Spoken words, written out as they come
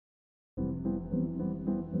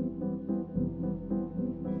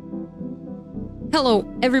Hello,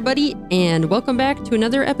 everybody, and welcome back to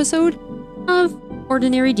another episode of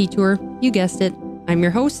Ordinary Detour. You guessed it. I'm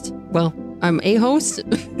your host. Well, I'm a host,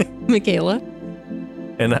 Michaela.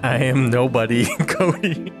 And I am nobody,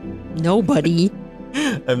 Cody. Nobody.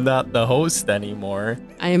 I'm not the host anymore.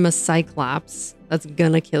 I am a cyclops that's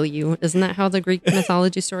gonna kill you. Isn't that how the Greek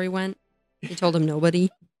mythology story went? You told him nobody?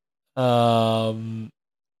 I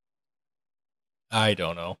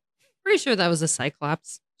don't know. Pretty sure that was a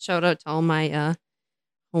cyclops. Shout out to all my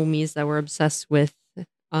homies that were obsessed with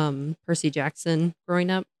Percy Jackson growing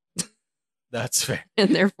up. That's fair.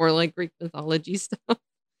 And therefore like Greek mythology stuff.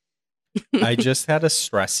 I just had a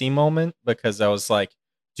stressy moment because I was like,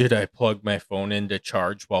 did I plug my phone in to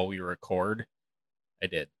charge while we record? I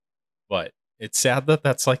did. But it's sad that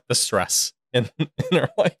that's like the stress in our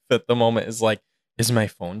life at the moment is like, is my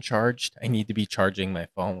phone charged? I need to be charging my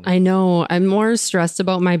phone. I know. I'm more stressed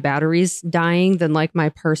about my batteries dying than like my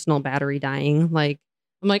personal battery dying. Like,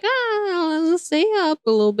 I'm like, I'll stay up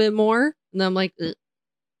a little bit more. And then I'm like, ugh.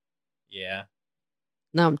 Yeah.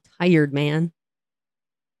 Now I'm tired, man.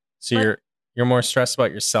 So But- you're more stressed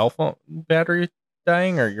about your cell phone battery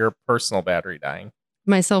dying or your personal battery dying?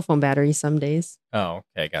 My cell phone battery some days. Oh,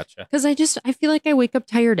 okay, gotcha. Because I feel like I wake up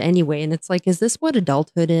tired anyway. And it's like, is this what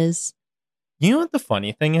adulthood is? You know what the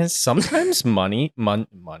funny thing is? Sometimes Mondays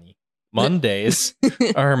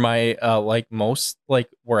are my like most like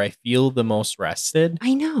where I feel the most rested,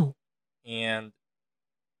 I know. and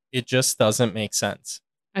it just doesn't make sense.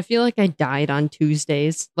 I feel like I died on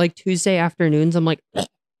Tuesdays. Like Tuesday afternoons, I'm like,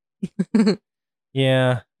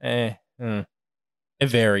 Yeah, it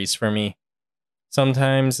varies for me.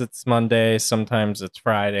 Sometimes it's Monday, sometimes it's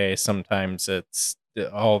Friday, sometimes it's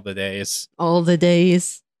all the days. all the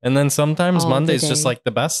days. And then sometimes All the Monday's just day. like the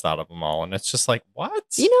best out of them all. And it's just like, what?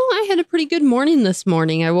 You know, I had a pretty good morning this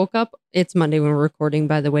morning. I woke up. It's Monday when we're recording,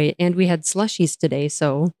 by the way, and we had slushies today.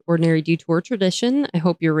 So, Ordinary Detour tradition. I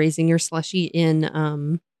hope you're raising your slushie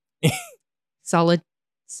in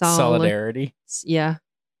Solidarity. Yeah.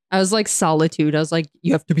 I was like solitude. I was like,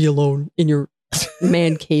 you have to be alone in your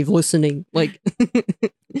man cave listening. Like,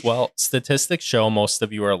 Well, statistics show most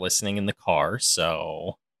of you are listening in the car,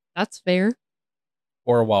 so that's fair.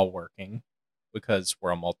 or while working, because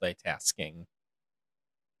we're a multitasking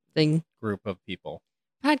Thing. group of people.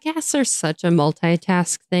 Podcasts are such a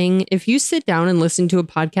multitask thing. If you sit down and listen to a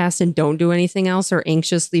podcast and don't do anything else or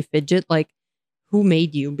anxiously fidget, like, who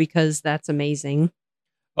made you? Because that's amazing.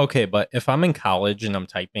 Okay, but if I'm in college and I'm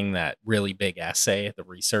typing that really big essay, the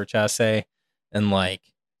research essay, and like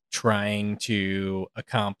trying to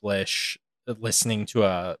accomplish listening to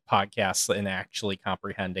a podcast and actually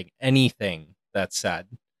comprehending anything that's said,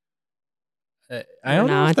 I don't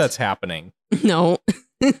know if not. that's happening. No.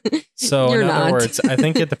 So You're in other not. words, I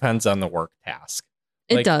think it depends on the work task.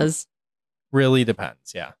 It Like, does. Really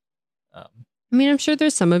depends, yeah. I mean, I'm sure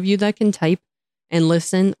there's some of you that can type and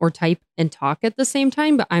listen or type and talk at the same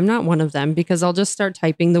time, but I'm not one of them because I'll just start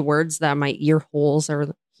typing the words that my ear holes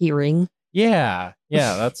are hearing. Yeah,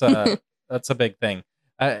 that's a big thing.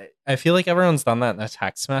 I feel like everyone's done that in a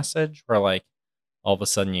text message where like all of a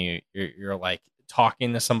sudden you're like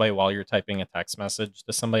talking to somebody while you're typing a text message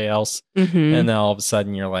to somebody else, Mhm. and then all of a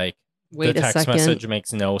sudden you're like, Wait the a text second. message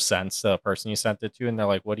makes no sense to the person you sent it to, and they're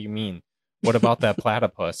like, what do you mean? What about that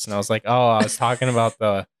platypus? And I was like, oh, I was talking about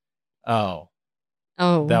the Oh,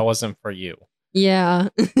 that wasn't for you. yeah.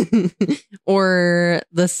 Or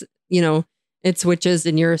this, it switches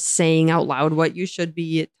and you're saying out loud what you should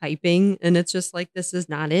be typing. And it's just like, this is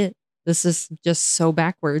not it. This is just so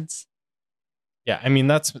backwards. Yeah, I mean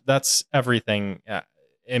that's everything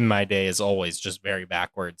in my day is always just very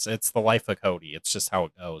backwards. It's the life of Cody. It's just how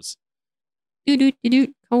it goes. Do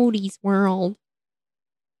Cody's world.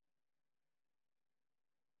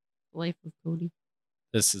 Life of Cody.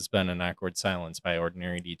 This has been an awkward silence by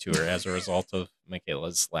Ordinary Detour as a result of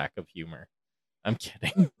Michaela's lack of humor. I'm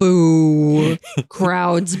kidding. Boo.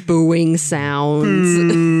 Crowds booing sounds.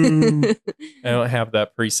 Boo. I don't have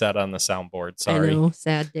that preset on the soundboard. Sorry. I know.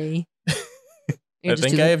 Sad day. I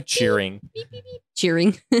think I have cheering. Beep, beep, beep.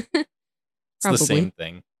 Cheering. It's Probably. the same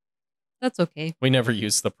thing. That's okay. We never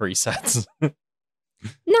use the presets.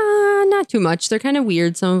 Nah, not too much. They're kind of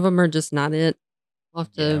weird. Some of them are just not it. I'll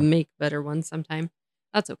have to Yeah. make better ones sometime.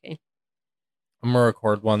 That's okay. I'm gonna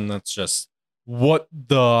record one that's just what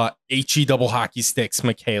the HE double hockey sticks,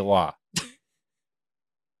 Michaela.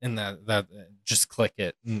 And that just click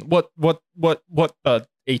it. And what the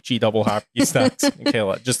HE double hockey sticks,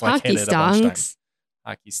 Michaela? Just like Hockey hit it a bunch of times. stonks.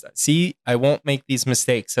 Hockey sticks. See, I won't make these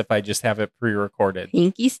mistakes if I just have it pre-recorded.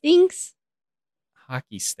 Pinky stinks.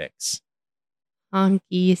 Hockey sticks.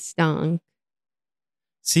 Honky stonk.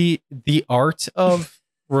 See, the art of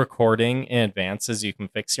recording in advance is you can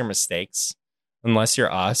fix your mistakes, unless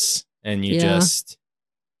you're us and you Yeah. just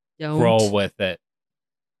Don't. roll with it.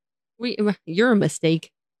 You're a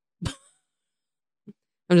mistake.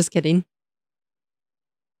 I'm just kidding.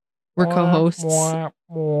 We're co-hosts.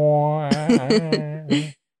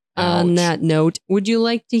 On that note, would you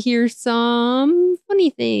like to hear some funny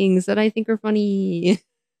things that I think are funny?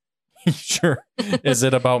 Sure. Is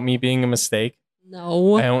it about me being a mistake?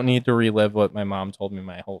 No. I don't need to relive what my mom told me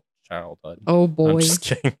my whole childhood. Oh boy. I'm just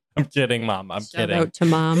kidding. I'm kidding, Mom. I'm Shout kidding. out to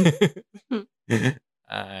Mom.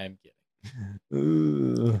 I'm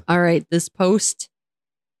kidding. All right, this post.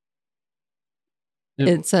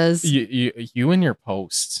 It says you and your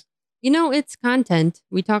posts. It's content.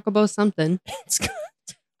 We talk about something. It's content.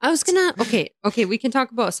 I was gonna okay, we can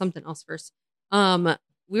talk about something else first.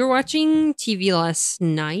 We were watching TV last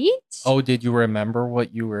night. Oh, did you remember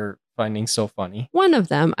what you were finding so funny? One of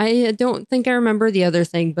them. I don't think I remember the other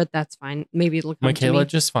thing, but that's fine. Maybe it'll come to me. Michaela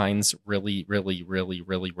just finds really, really, really,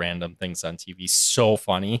 really random things on TV so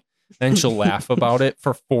funny. Then she'll laugh about it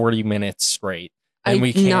for 40 minutes straight. And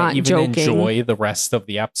we can't even enjoy the rest of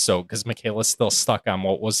the episode because Michaela's still stuck on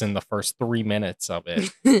what was in the first 3 minutes of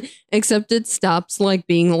it. Except it stops like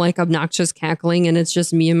being like obnoxious cackling and it's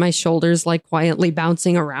just me and my shoulders like quietly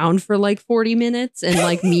bouncing around for like 40 minutes and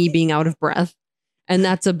like me being out of breath. And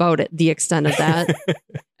that's about it, the extent of that.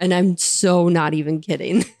 And I'm so not even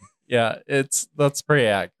kidding. Yeah, that's pretty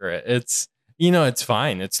accurate. It's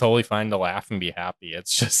fine. It's totally fine to laugh and be happy.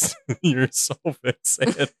 It's just you're so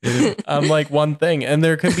fixated on like one thing. And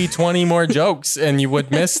there could be 20 more jokes and you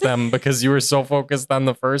would miss them because you were so focused on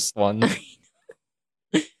the first one.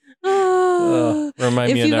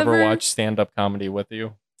 Remind me to never watch stand-up comedy with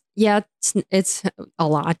you. Yeah, it's a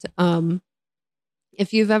lot.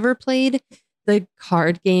 If you've ever played the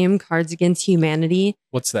card game Cards Against Humanity.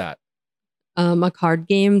 What's that? A card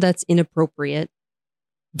game that's inappropriate.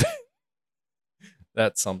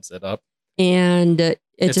 That sums it up. And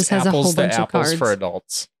it's just has a whole bunch of cards for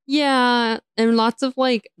adults. Yeah, and lots of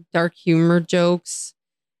like dark humor jokes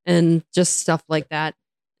and just stuff like that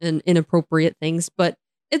and inappropriate things, but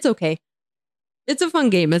it's okay. It's a fun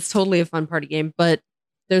game. It's totally a fun party game, but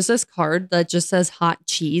there's this card that just says hot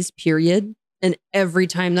cheese, period. And every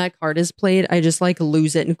time that card is played, I just like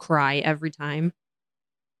lose it and cry every time.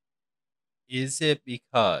 Is it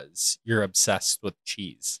because you're obsessed with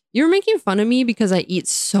cheese? You're making fun of me because I eat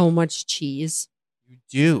so much cheese. You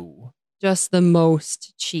do. Just the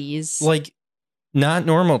most cheese. Like, not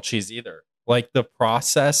normal cheese either. Like the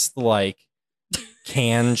processed, like,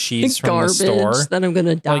 canned cheese from garbage the store. That I'm going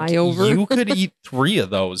to die over. You could eat 3 of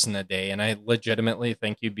those in a day, and I legitimately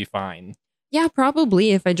think you'd be fine. Yeah,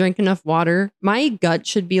 probably if I drank enough water. My gut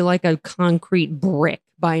should be like a concrete brick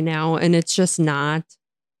by now, and it's just not.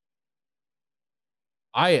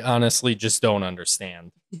 I honestly just don't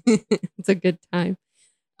understand. It's a good time.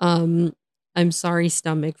 I'm sorry,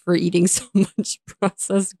 stomach, for eating so much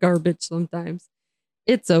processed garbage sometimes.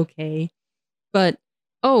 It's okay. But,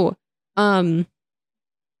 what I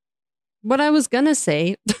was gonna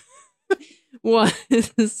say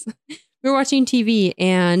was we're watching TV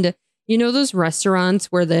and you know those restaurants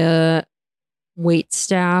where the wait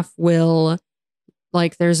staff will,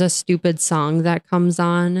 like, there's a stupid song that comes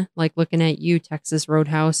on, like Looking at You, Texas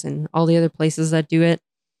Roadhouse, and all the other places that do it.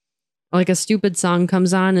 Like a stupid song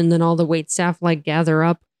comes on and then all the wait staff like gather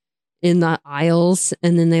up in the aisles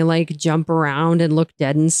and then they like jump around and look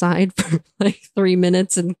dead inside for like 3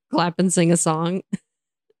 minutes and clap and sing a song.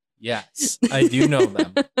 Yes, I do know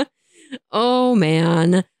them. Oh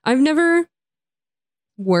man. I've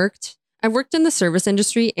worked in the service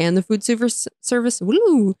industry and the food service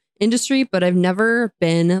industry, but I've never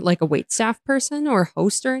been like a wait staff person or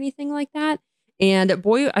host or anything like that. And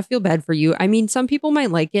boy, I feel bad for you. I mean, some people might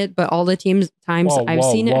like it, but all the times I've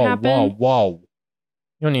seen it happen. Whoa.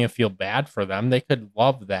 You don't need to feel bad for them. They could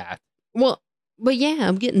love that. Well, but yeah,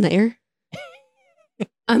 I'm getting there.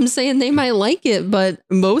 I'm saying they might like it, but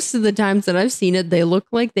most of the times that I've seen it, they look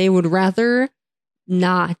like they would rather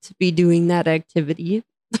not be doing that activity.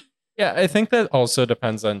 Yeah, I think that also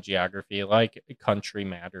depends on geography. Like, country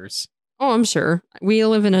matters. Oh, I'm sure. We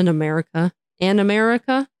live in America. And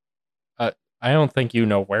America? I don't think you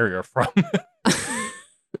know where you're from.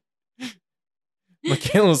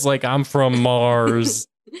 Michaela's like, I'm from Mars.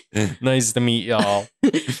 Nice to meet y'all.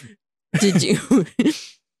 Did you?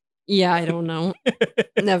 Yeah, I don't know.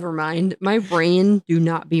 Never mind. My brain do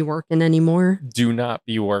not be working anymore. Do not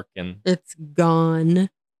be working. It's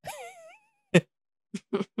gone.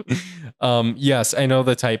 Yes, I know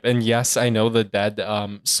the type. And yes, I know the dead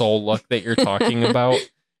soul look that you're talking about.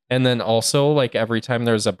 And then also like every time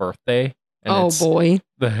there's a birthday, and Oh it's boy.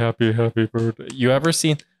 the happy birthday. You ever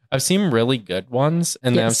seen? I've seen really good ones,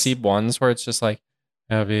 and then I've Yes. seen ones where it's just like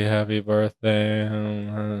happy birthday.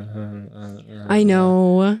 I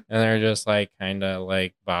know. And they're just like kind of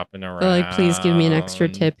like bopping around. They're like, please give me an extra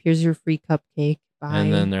tip. Here's your free cupcake. Bye.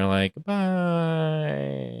 And then they're like,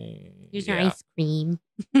 bye. Here's your Yeah. ice cream.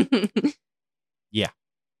 Yeah.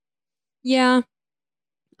 Yeah.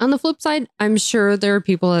 On the flip side, I'm sure there are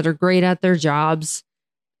people that are great at their jobs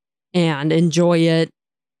and enjoy it.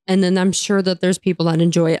 And then I'm sure that there's people that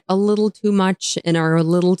enjoy it a little too much and are a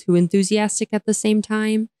little too enthusiastic at the same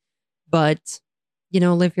time. But,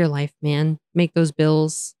 live your life, man. Make those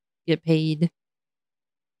bills, get paid.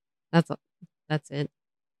 That's it.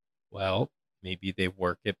 Well, maybe they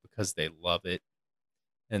work it because they love it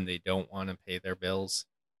and they don't want to pay their bills.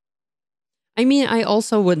 I mean, I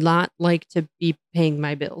also would not like to be paying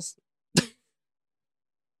my bills.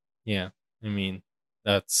 Yeah. I mean,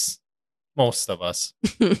 that's most of us.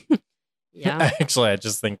 Yeah. Actually, I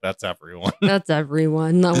just think that's everyone. That's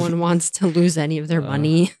everyone. No one wants to lose any of their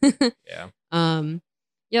money. Yeah.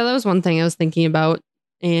 Yeah, that was one thing I was thinking about.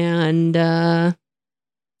 And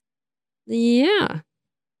yeah.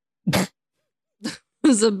 That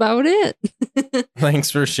was about it.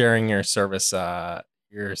 Thanks for sharing your service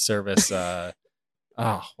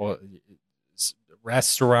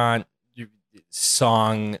restaurant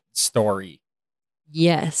song story.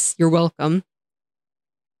 Yes, you're welcome.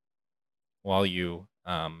 While you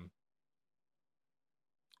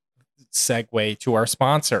segue to our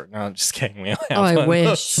sponsor. No, I'm just kidding. We don't have I one of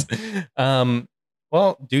wish. those.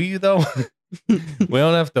 Well, do you though? We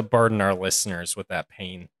don't have to burden our listeners with that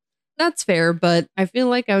pain. That's fair, but I feel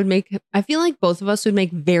like both of us would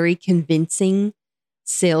make very convincing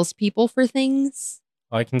salespeople for things.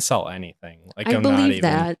 I can sell anything. Like I I'm believe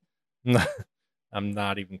not even, that. I'm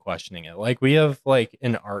not even questioning it. Like we have like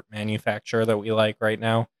an art manufacturer that we like right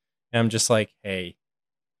now. And I'm just like, hey,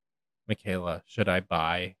 Michaela, should I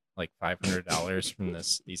buy like $500 from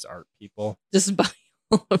these art people? Just buy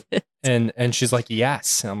all of it. And she's like,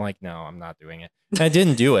 yes. And I'm like, no, I'm not doing it. And I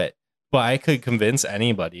didn't do it, but I could convince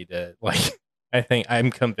anybody to like.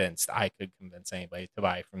 I'm convinced I could convince anybody to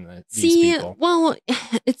buy from these people. Well,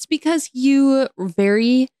 it's because you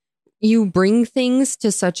bring things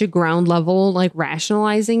to such a ground level, like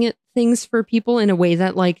rationalizing things for people in a way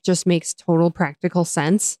that like just makes total practical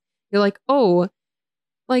sense. You're like, oh,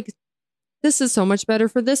 like this is so much better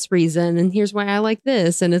for this reason. And here's why I like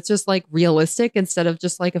this. And it's just like realistic instead of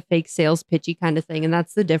just like a fake sales pitchy kind of thing. And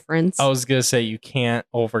that's the difference. I was going to say, you can't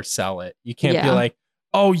oversell it. You can't be Yeah. like,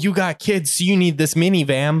 oh, you got kids, so you need this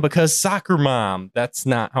minivan because soccer mom. That's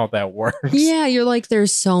not how that works. Yeah, you're like,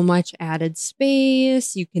 there's so much added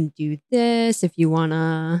space. You can do this if you want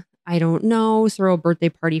to, I don't know, throw a birthday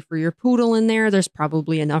party for your poodle in there. There's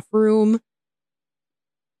probably enough room.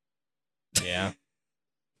 Yeah.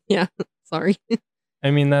 Yeah, sorry.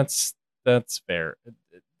 I mean, that's fair.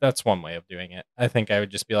 That's one way of doing it. I think I would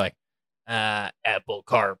just be like, Apple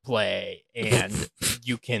CarPlay, and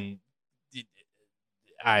you can.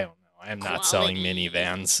 I don't know. I'm not selling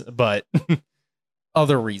minivans, but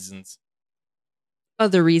other reasons.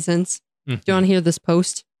 Other reasons. Do you want to hear this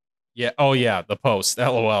post? Yeah. Oh, yeah. The post.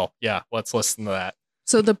 LOL. Yeah. Let's listen to that.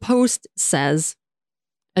 So the post says,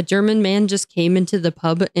 a German man just came into the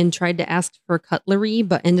pub and tried to ask for cutlery,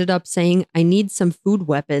 but ended up saying, I need some food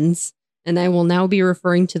weapons, and I will now be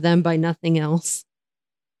referring to them by nothing else.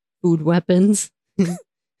 Food weapons.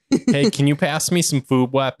 Hey, can you pass me some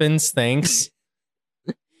food weapons? Thanks.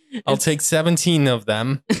 I'll take 17 of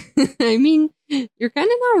them. I mean, you're kind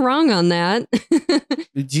of not wrong on that.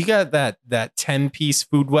 Did you got that 10-piece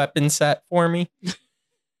food weapon set for me?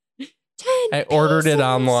 10 I ordered it pieces.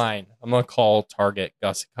 online. I'm going to call Target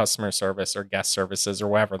customer service or guest services or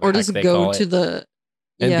whatever the Or heck just they go call to it, the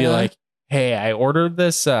and be like, hey, I ordered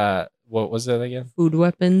this. What was it again? food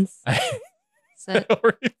weapons set.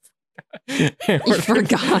 You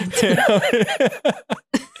forgot.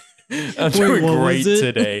 I'm doing what great was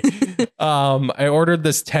it? today. I ordered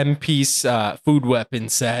this 10-piece food weapon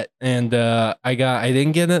set, and I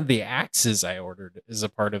didn't get the axes I ordered as a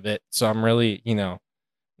part of it, so I'm really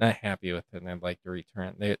not happy with it, and I'd like to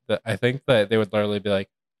return it. I think that they would literally be like,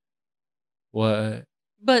 what?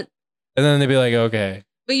 But And then they'd be like, okay.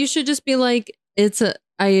 But you should just be like,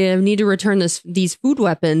 I need to return these food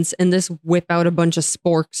weapons, and this whip out a bunch of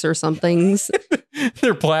sporks or something.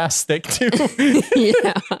 They're plastic too.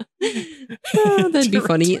 Yeah. That'd be to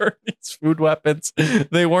funny. return these food weapons.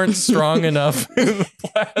 They weren't strong enough in the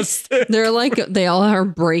plastic. They're like, they all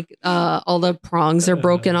are all the prongs are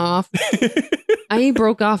broken off. I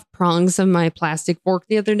broke off prongs of my plastic fork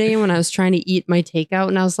the other day when I was trying to eat my takeout,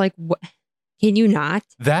 and I was like, what? Can you not?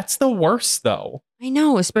 That's the worst, though. I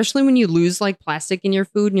know, especially when you lose like plastic in your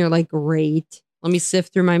food and you're like, great, let me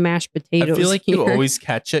sift through my mashed potatoes. I feel like you here. always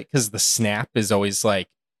catch it because the snap is always like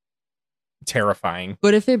terrifying.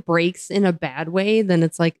 But if it breaks in a bad way, then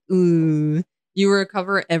it's like, ooh, you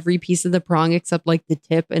recover every piece of the prong except like the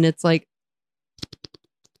tip, and it's like,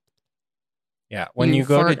 yeah, when you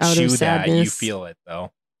go to chew that, you feel it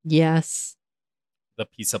though. Yes. The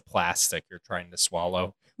piece of plastic you're trying to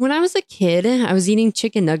swallow. When I was a kid, I was eating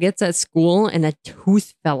chicken nuggets at school and a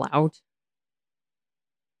tooth fell out.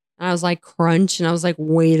 I was like, crunch. And I was like,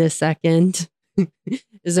 wait a second.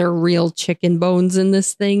 Is there real chicken bones in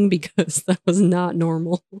this thing? Because that was not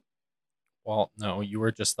normal. Well, no, you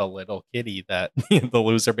were just a little kitty that the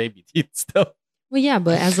loser baby teeth still. Well, yeah,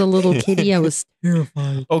 but as a little kitty, I was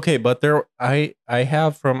terrified. Okay, but I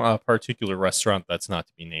have from a particular restaurant that's not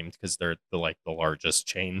to be named because they're the largest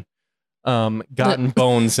chain. Gotten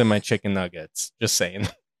bones in my chicken nuggets. Just saying.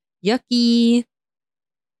 Yucky.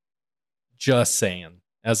 Just saying.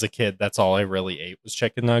 As a kid, that's all I really ate was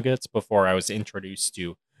chicken nuggets before I was introduced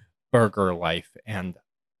to burger life and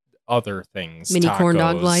other things. Mini corn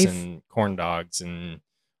dog life. And corn dogs and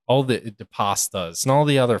all the pastas and all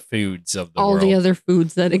the other foods of the all world. the other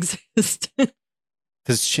foods that exist.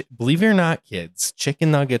 Because believe it or not, kids,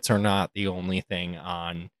 chicken nuggets are not the only thing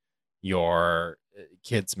on your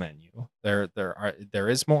kids menu. There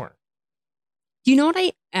is more. Do you know what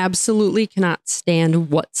I absolutely cannot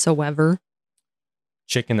stand whatsoever?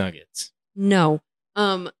 Chicken nuggets. No.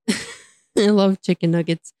 I love chicken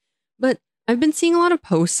nuggets, but I've been seeing a lot of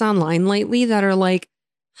posts online lately that are like,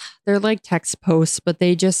 they're like text posts, but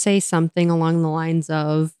they just say something along the lines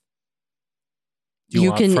of, Do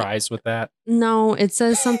you want fries with that? No, it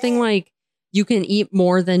says something like, you can eat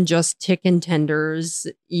more than just chicken tenders.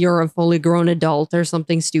 You're a fully grown adult or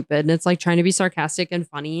something stupid. And it's like trying to be sarcastic and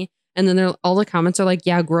funny. And then all the comments are like,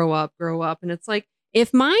 yeah, grow up, grow up. And it's like,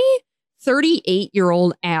 if my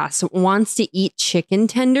 38-year-old ass wants to eat chicken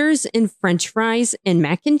tenders and French fries and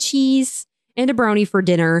mac and cheese and a brownie for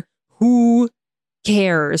dinner, who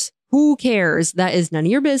cares? Who cares? That is none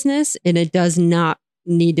of your business. And it does not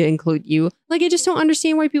need to include you. Like, I just don't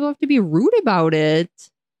understand why people have to be rude about it.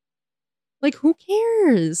 Like, who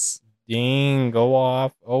cares? Ding, go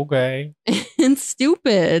off. Okay. And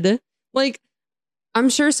stupid. Like, I'm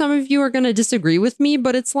sure some of you are going to disagree with me,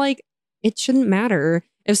 but it's like, it shouldn't matter.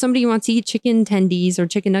 If somebody wants to eat chicken tendies or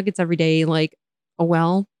chicken nuggets every day, like, oh,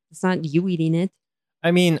 well, it's not you eating it. I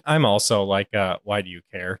mean, I'm also like a why do you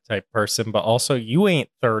care type person, but also you ain't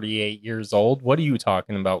 38 years old. What are you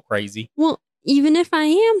talking about, crazy? Well, even if I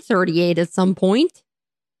am 38 at some point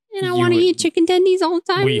and I want to eat chicken tendies all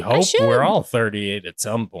the time, we hope we're all 38 at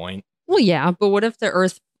some point. Well, yeah, but what if the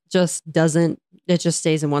earth just doesn't, it just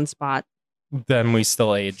stays in one spot? Then we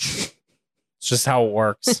still age. It's just how it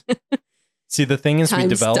works. See, the thing is, we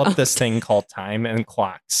developed this thing called time and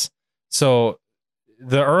clocks. So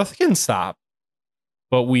the earth can stop,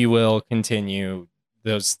 but we will continue.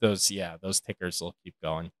 Those tickers will keep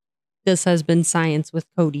going. This has been Science with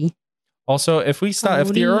Cody. Also, if we stop, if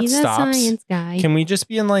the earth stops, can we just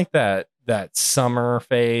be in like that summer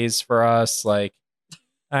phase for us? Like,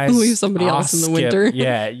 leave somebody else in the winter.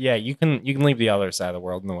 Yeah, you can leave the other side of the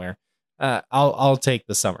world in the winter. I'll take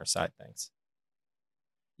the summer side, thanks.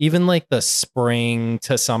 Even like the spring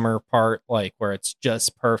to summer part, like where it's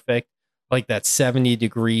just perfect, like that 70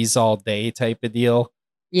 degrees all day type of deal.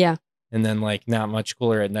 Yeah. And then like not much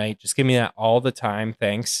cooler at night. Just give me that all the time,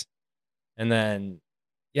 thanks. And then,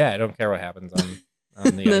 yeah, I don't care what happens on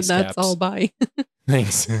the ice That's caps. all bye.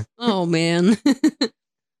 Thanks. Oh, man.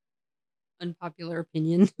 Unpopular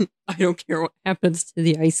opinion. I don't care what happens to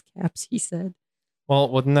the ice caps, he said. Well,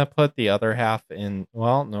 wouldn't that put the other half in?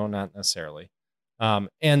 Well, no, not necessarily.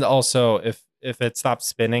 And also, if it stops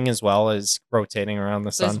spinning as well as rotating around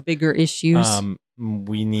the sun, there's bigger issues.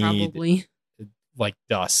 We need probably like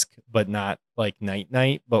dusk, but not like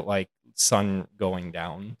night, but like sun going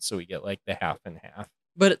down, so we get like the half and half.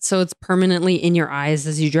 But so it's permanently in your eyes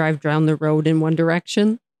as you drive down the road in one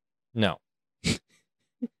direction? No.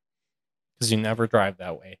 Because you never drive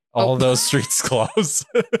that way. All those streets close.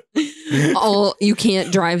 You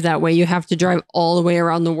can't drive that way. You have to drive all the way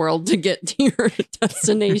around the world to get to your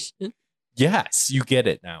destination. Yes, you get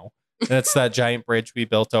it now. That's that giant bridge we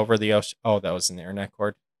built over the ocean. Oh, that was an internet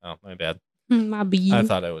cord. Oh, my bad. My bad. I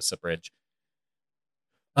thought it was a bridge.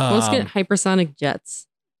 Let's get hypersonic jets.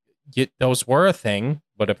 those were a thing,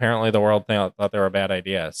 but apparently the world thought they were a bad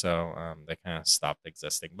idea, so they kind of stopped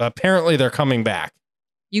existing. But apparently they're coming back.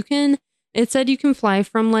 It said you can fly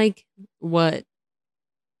from like what?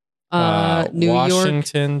 New York.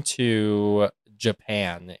 Washington to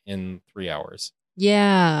Japan in 3 hours.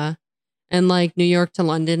 Yeah. And like New York to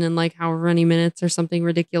London in like however many minutes or something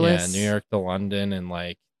ridiculous. Yeah, New York to London in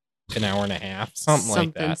like an hour and a half, something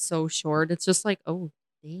like that. So short. It's just like, oh,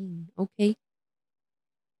 dang. Okay.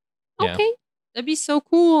 Yeah. Okay. That'd be so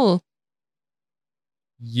cool.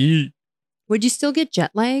 Yeah. Would you still get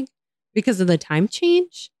jet lag because of the time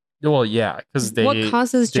change? Well, yeah, because what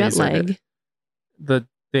causes jet lag? The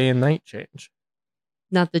day and night change.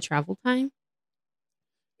 Not the travel time?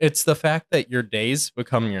 It's the fact that your days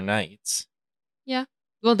become your nights. Yeah.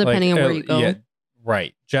 Well, depending on where you go. Yeah,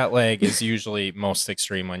 right. Jet lag is usually most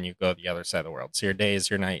extreme when you go the other side of the world. So your day is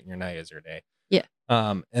your night and your night is your day. Yeah.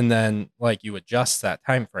 And then like you adjust that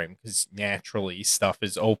time frame because naturally stuff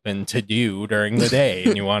is open to do during the day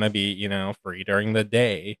and you want to be, free during the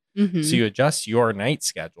day. Mm-hmm. So you adjust your night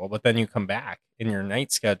schedule, but then you come back in your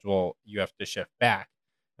night schedule, you have to shift back.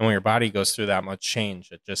 And when your body goes through that much change,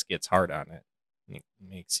 it just gets hard on it.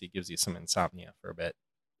 It gives you some insomnia for a bit.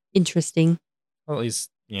 Interesting. Well, at least,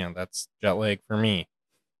 that's jet lag for me.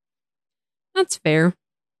 That's fair.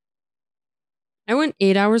 I went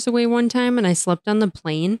 8 hours away one time and I slept on the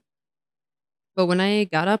plane. But when I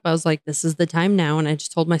got up, I was like, this is the time now. And I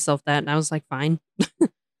just told myself that. And I was like, fine.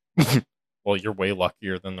 Well, you're way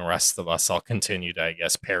luckier than the rest of us. I'll continue to, I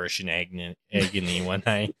guess, perish in agony when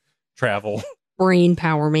I travel. Brain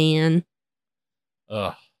power, man.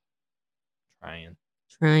 Ugh.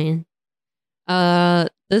 Trying.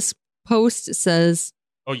 This post says...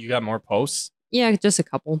 Oh, you got more posts? Yeah, just a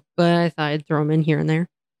couple. But I thought I'd throw them in here and there.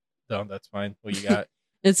 No, that's fine. What you got?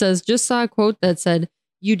 It says, just saw a quote that said,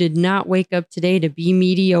 you did not wake up today to be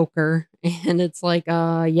mediocre. And it's like,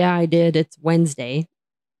 yeah, I did. It's Wednesday.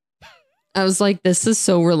 I was like, this is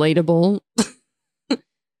so relatable.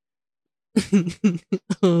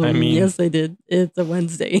 I mean, yes, I did. It's a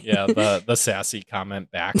Wednesday. Yeah, the sassy comment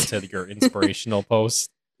back to your inspirational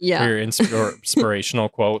post. Yeah. Your inspirational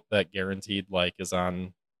quote that guaranteed like is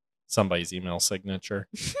on somebody's email signature.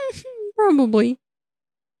 Probably.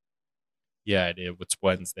 Yeah, I did. It's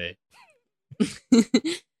Wednesday.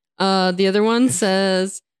 The other one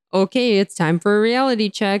says, okay, it's time for a reality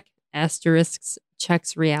check. Asterisks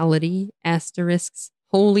checks reality. Asterisks.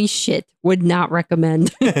 Holy shit. Would not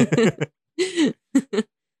recommend.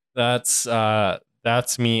 That's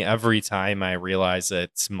me every time I realize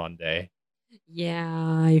it's Monday. Yeah,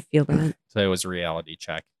 I feel that. So it was a reality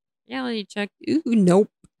check. Reality check. Ooh, nope.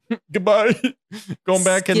 Goodbye. Going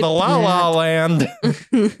back into La La Land.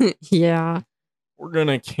 Yeah. We're going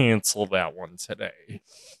to cancel that one today.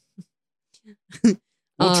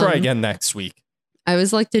 We'll try again next week. I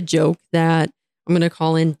always like to joke that I'm going to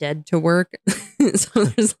call in dead to work. So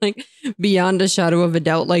there's like beyond a shadow of a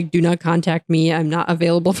doubt, like, do not contact me. I'm not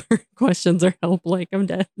available for questions or help. Like, I'm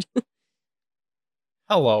dead.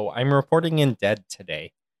 Hello, I'm reporting in dead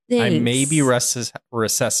today. Thanks. I may be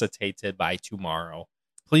resuscitated by tomorrow.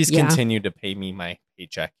 Please continue to pay me my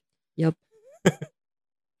paycheck. Yep.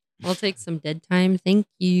 I'll take some dead time. Thank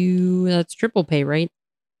you. That's triple pay, right?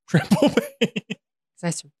 Triple pay. I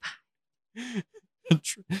survived.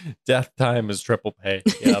 Death time is triple pay.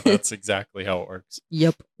 Yeah, that's exactly how it works.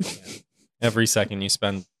 Yep. Yeah. Every second you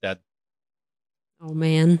spend dead. Oh,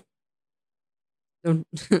 man. Don't.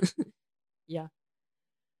 Yeah.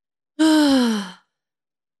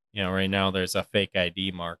 Right now there's a fake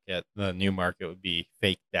ID market. The new market would be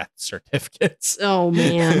fake death certificates. Oh,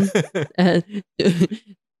 man.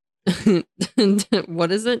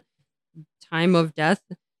 What is it? Time of death?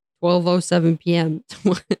 12:07 p.m.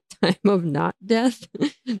 Time of not death?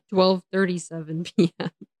 12:37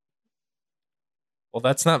 p.m. Well,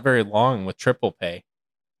 that's not very long with triple pay.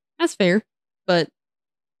 That's fair, but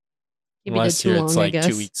unless too long, it's like I guess.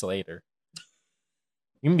 2 weeks later.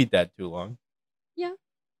 You can be dead too long. Yeah,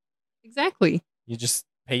 exactly. You just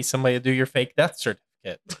pay somebody to do your fake death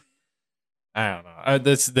certificate. I don't know.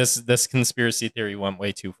 This conspiracy theory went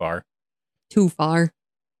way too far. Too far.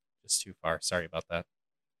 Just too far. Sorry about that.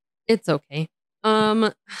 It's okay.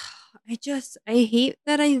 I hate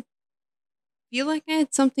that I feel like I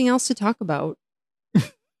had something else to talk about.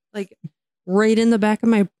 Like right in the back of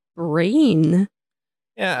my brain.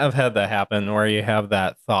 Yeah, I've had that happen where you have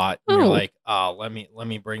that thought and you're like, oh, let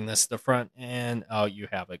me bring this to front, and you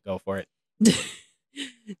have it. Go for it.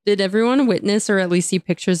 Did everyone witness or at least see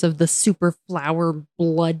pictures of the super flower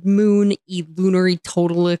blood moon lunary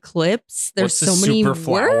total eclipse? There's so many super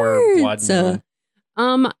flower blood moon?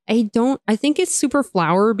 I think it's super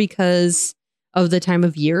flower because of the time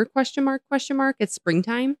of year, question mark, question mark. It's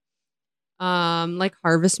springtime. Like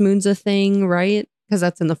harvest moon's a thing, right? Because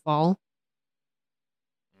that's in the fall.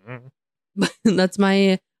 Mhm. That's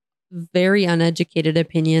my very uneducated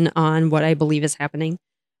opinion on what I believe is happening.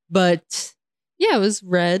 But yeah, it was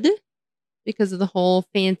red because of the whole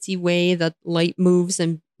fancy way that light moves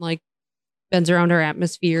and like bends around our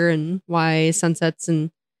atmosphere and why sunsets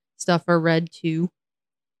and stuff are red too.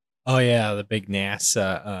 Oh yeah, the big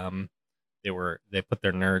NASA. They put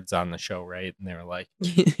their nerds on the show, right? And they were like,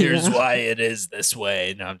 "Here's Yeah. why it is this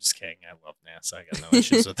way." No, I'm just kidding. I love NASA. I got no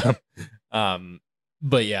issues with them.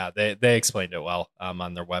 But yeah, they explained it well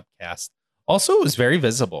on their webcast. Also, it was very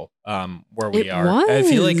visible where we It are. I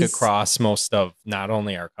feel like was. across most of not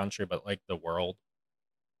only our country but like the world.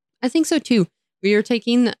 I think so too. We were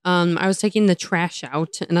taking I was taking the trash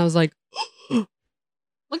out and I was like,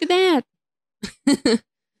 look at that.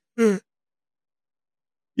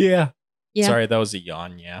 Yeah. Yeah, Sorry, that was a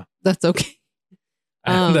yawn. Yeah. that's okay.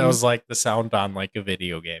 That was like the sound on like a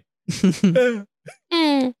video game. It's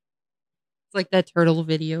like that turtle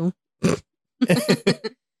video.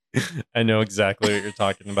 I know exactly what you're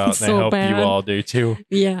talking about, and I So hope bad. you all do too.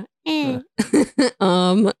 Yeah.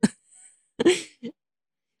 um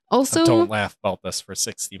also Don't laugh about this for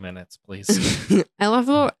 60 minutes, please. I love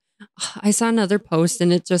how I saw another post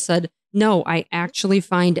and it just said, "No, I actually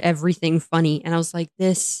find everything funny." And I was like,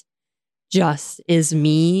 this just is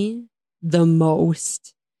me the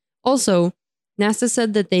most. Also, NASA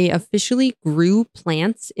said that they officially grew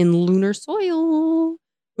plants in lunar soil,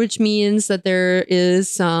 which means that there is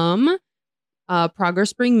some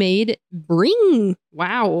progress being made.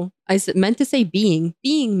 Wow. Meant to say being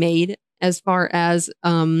made as far as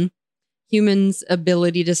humans'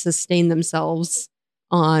 ability to sustain themselves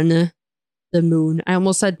on the moon. I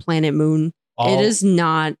almost said planet moon. It is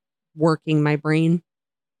not working, my brain.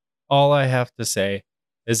 All I have to say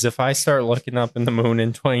is if I start looking up in the moon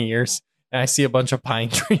in 20 years and I see a bunch of pine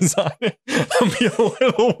trees on it, I'll be a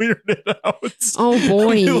little weirded out. Oh, boy. I'll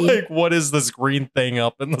be like, what is this green thing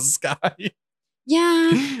up in the sky?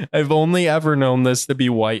 Yeah. I've only ever known this to be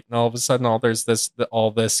white, and all of a sudden, there's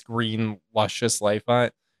all this green, luscious life on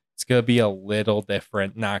it. It's gonna be a little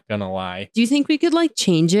different, not gonna lie. Do you think we could like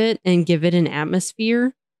change it and give it an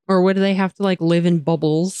atmosphere? Or would they have to like live in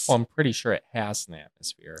bubbles? Well, I'm pretty sure it has an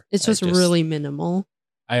atmosphere. It's just really minimal.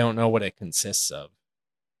 I don't know what it consists of.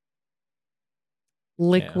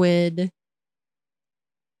 Liquid.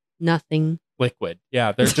 Nothing. Liquid.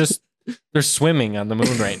 Yeah, they're swimming on the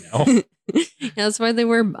moon right now. Yeah, that's why they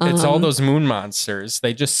wear. It's all those moon monsters.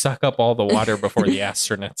 They just suck up all the water before the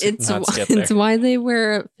astronauts get there. It's why they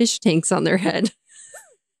wear fish tanks on their head,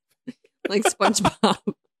 like SpongeBob.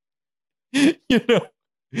 You know,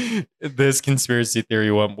 this conspiracy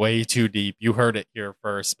theory went way too deep. You heard it here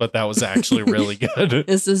first, but that was actually really good.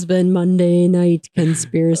 This has been Monday Night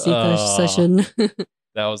Conspiracy Session.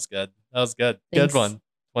 That was good. That was good. Thanks. Good one.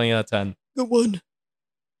 20 out of 10. Good one.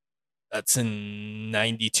 That's a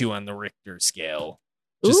 92 on the Richter scale.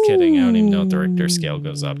 Just kidding. I don't even know what the Richter scale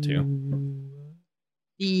goes up to.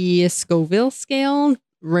 The Scoville scale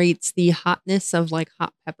rates the hotness of like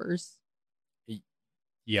hot peppers.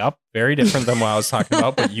 Yep. Very different than what I was talking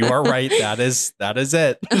about, but you are right. That is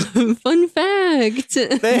it. Fun fact.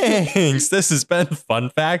 Thanks. This has been Fun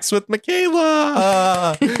Facts with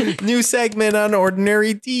Michaela. New segment on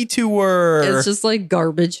Ordinary Detour. It's just like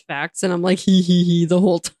garbage facts, and I'm like, hee the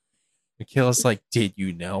whole time. Michaela's like, did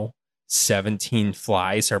you know 17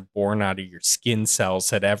 flies are born out of your skin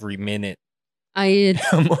cells at every minute? I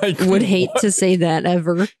like, would hate to say that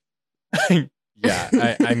ever.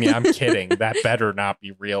 Yeah, I mean, I'm kidding. That better not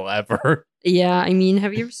be real ever. Yeah, I mean,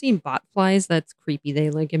 have you ever seen bot flies? That's creepy. They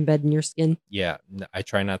like embed in your skin. Yeah, I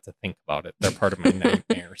try not to think about it. They're part of my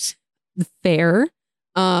nightmares. Fair.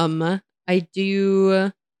 I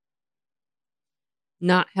do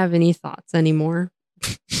not have any thoughts anymore.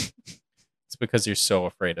 It's because you're so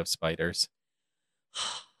afraid of spiders.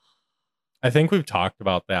 I think we've talked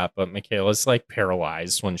about that, but Michaela's like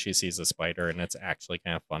paralyzed when she sees a spider, and it's actually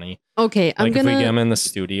kind of funny. Okay, Like if we get him in the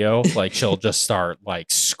studio, like she'll just start like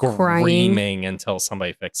screaming until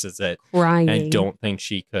somebody fixes it. Crying. I don't think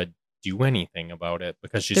she could do anything about it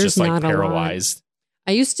because she's There's just like not a lot. paralyzed.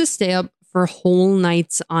 I used to stay up for whole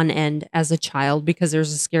nights on end as a child because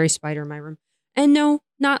there's a scary spider in my room. And no,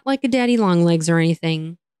 not like a daddy long legs or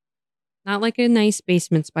anything. Not like a nice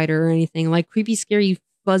basement spider or anything. Like creepy, scary,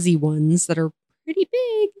 fuzzy ones that are pretty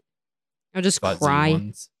big. I'll just Fuzzy cry.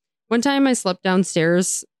 ones. One time I slept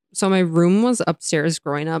downstairs So my room was upstairs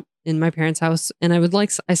growing up in my parents' house, and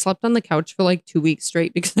I slept on the couch for like 2 weeks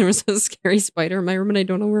straight because there was a scary spider in my room, and I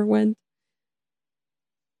don't know where it went.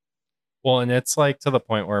 Well, and it's like to the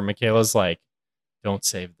point where Michaela's like, don't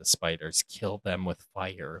save the spiders, kill them with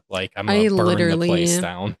fire. Like, I'm I gonna burn the literally place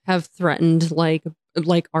down. have threatened like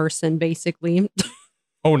arson, basically.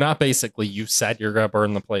 Oh, not basically. You said you're gonna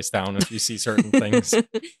burn the place down if you see certain things.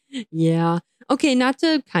 Yeah. Okay, not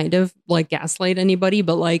to kind of like gaslight anybody,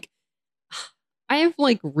 but like I have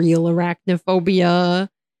like real arachnophobia.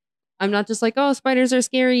 I'm not just like, oh, spiders are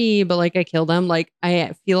scary, but like I kill them. Like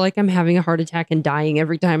I feel like I'm having a heart attack and dying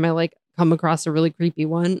every time I like come across a really creepy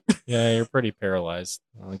one. Yeah, you're pretty paralyzed.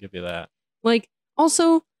 I'll give you that. Like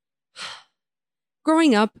also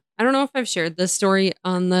growing up, I don't know if I've shared this story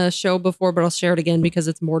on the show before, but I'll share it again because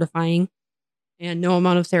it's mortifying. And no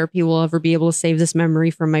amount of therapy will ever be able to save this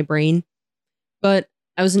memory from my brain. But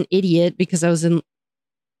I was an idiot because I was in.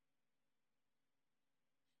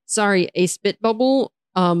 Sorry, a spit bubble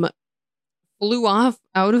flew off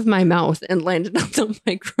out of my mouth and landed on the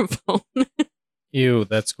microphone. Ew,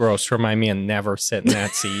 that's gross. Remind me to never sit in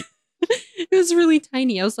that seat. It was really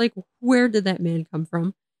tiny. I was like, where did that man come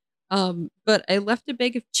from? But I left a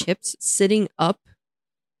bag of chips sitting up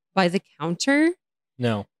by the counter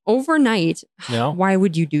No. overnight. No? Why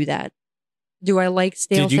would you do that? Do I like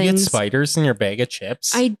stale Did you things? get spiders in your bag of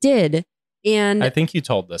chips? I did. And I think you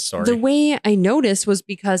told this story. the way I noticed was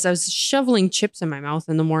because I was shoveling chips in my mouth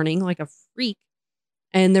in the morning like a freak.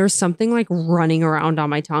 And there was something like running around on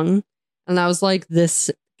my tongue. And I was like, this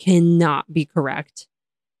cannot be correct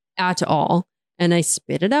at all. And I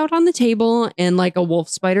spit it out on the table, and like a wolf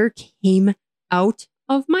spider came out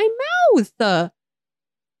of my mouth.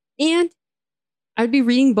 And I'd be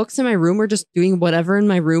reading books in my room or just doing whatever in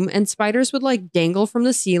my room, and spiders would like dangle from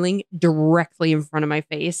the ceiling directly in front of my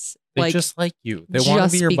face. They like just like you. They want to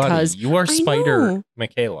just be your buddy. because You are I Spider know.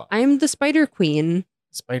 Michaela. I'm the spider queen.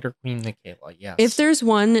 Spider Queen Michaela, yes. If there's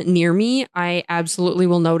one near me, I absolutely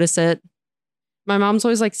will notice it. My mom's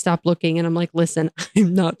always like, stop looking. And I'm like, listen,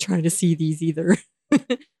 I'm not trying to see these either.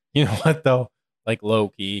 You know what though? Like low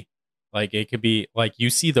key. Like it could be like you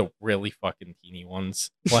see the really fucking teeny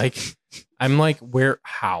ones. Like I'm like,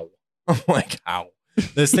 how? I'm like, how?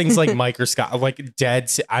 This thing's like microscope, like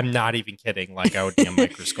dead. I'm not even kidding. Like I would be a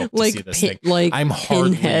microscope to like see this thing. like I'm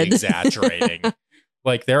hardly pinhead. exaggerating.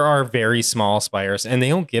 Like there are very small spiders and they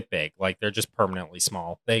don't get big. Like they're just permanently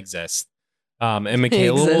small. They exist. And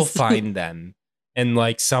Michaela will exist. find them and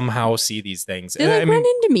like somehow see these things. They And like I mean, run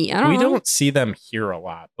into me. I don't we know. don't see them here a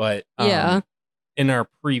lot, but Yeah. in our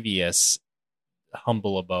previous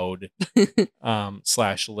humble abode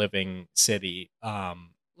slash living city,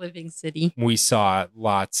 Living city. we saw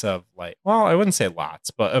lots of like, well, I wouldn't say lots,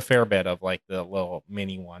 but a fair bit of like the little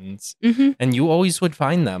mini ones, Mm-hmm. and you always would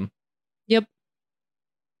find them. Yep.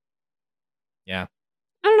 Yeah.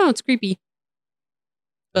 I don't know. It's creepy.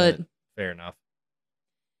 But fair enough.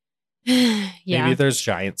 yeah. Maybe there's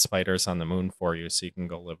giant spiders on the moon for you, so you can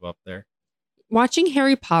go live up there. Watching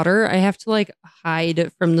Harry Potter, I have to like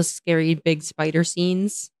hide from the scary big spider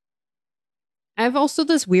scenes. I have also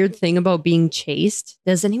this weird thing about being chased.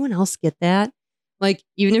 Does anyone else get that? Like,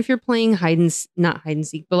 even if you're playing not hide and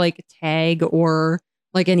seek, but like tag or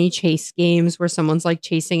like any chase games where someone's like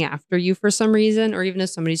chasing after you for some reason, or even if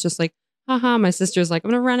somebody's just like, haha, my sister's like,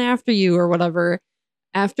 I'm going to run after you or whatever.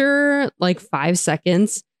 After like 5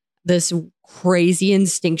 seconds, this crazy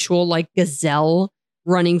instinctual like gazelle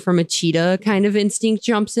running from a cheetah kind of instinct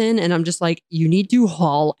jumps in, and I'm just like, you need to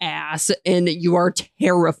haul ass, and you are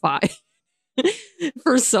terrified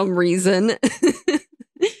for some reason.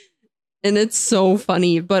 And it's so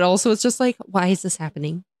funny, but also it's just like, why is this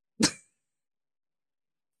happening?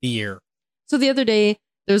 Fear. So the other day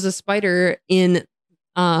there's a spider in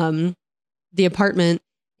the apartment,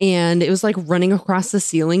 and it was like running across the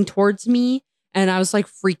ceiling towards me, and I was like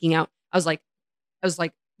freaking out. I was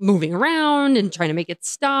like moving around and trying to make it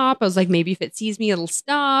stop. I was like, maybe if it sees me, it'll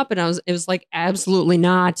stop. And it was like, absolutely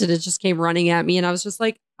not. And it just came running at me. And I was just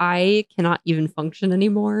like, I cannot even function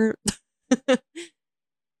anymore.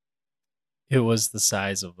 It was the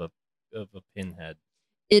size of a pinhead.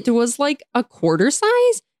 It was like a quarter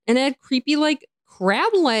size, and it had creepy like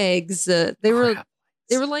crab legs. They were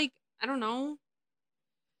like, I don't know,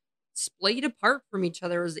 splayed apart from each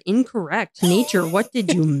other. It was incorrect. Nature, what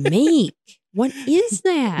did you make? What is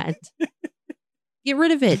that? Get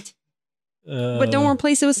rid of it. But don't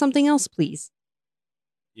replace it with something else, please.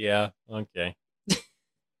 Yeah, okay.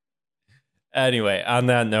 Anyway, on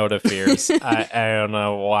that note of fears, I don't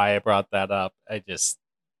know why I brought that up. I just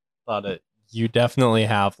thought you definitely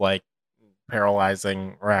have like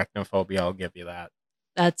paralyzing arachnophobia. I'll give you that.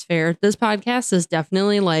 That's fair. This podcast is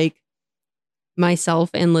definitely like myself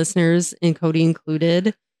and listeners and Cody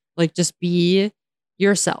included. Like, just be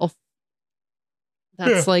yourself.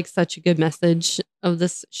 That's like such a good message of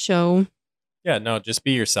this show. Yeah, no, just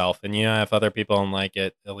be yourself. And if other people don't like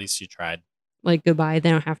it, at least you tried. Like, goodbye. They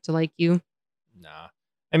don't have to like you. Nah.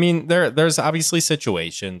 I mean, there's obviously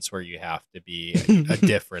situations where you have to be a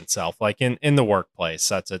different self. Like in the workplace,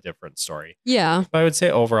 that's a different story. Yeah. But I would say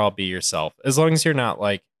overall, be yourself. As long as you're not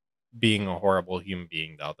like being a horrible human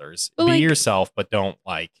being to others. But, be like- yourself, but don't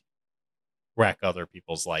like wreck other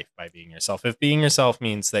people's life by being yourself. If being yourself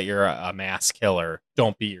means that you're a mass killer,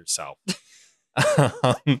 don't be yourself.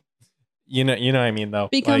 You know what I mean, though.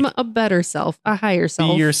 Become Like, a better self, a higher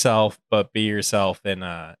self. be yourself, but be yourself in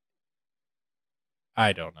a.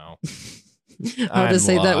 I don't know. How to I'm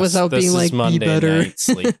say that lost. without This being is like, Monday be better. night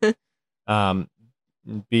sleep.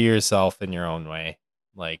 Be yourself in your own way,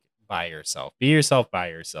 like by yourself. Be yourself by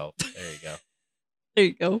yourself. There you go. There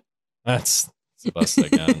you go. That's the best I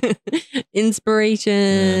got. Inspiration.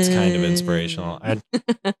 Yeah, it's kind of inspirational.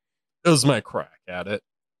 It was my crack at it.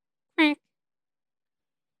 Crack.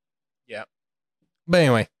 Yeah. But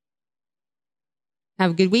anyway,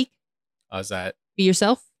 Have a good week. how's that? Be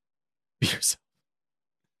yourself. Be yourself.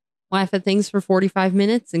 Laugh at things for 45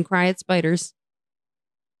 minutes and cry at spiders.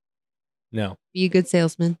 No. Be a good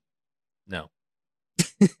salesman. No.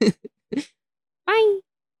 Bye.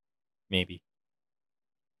 Maybe.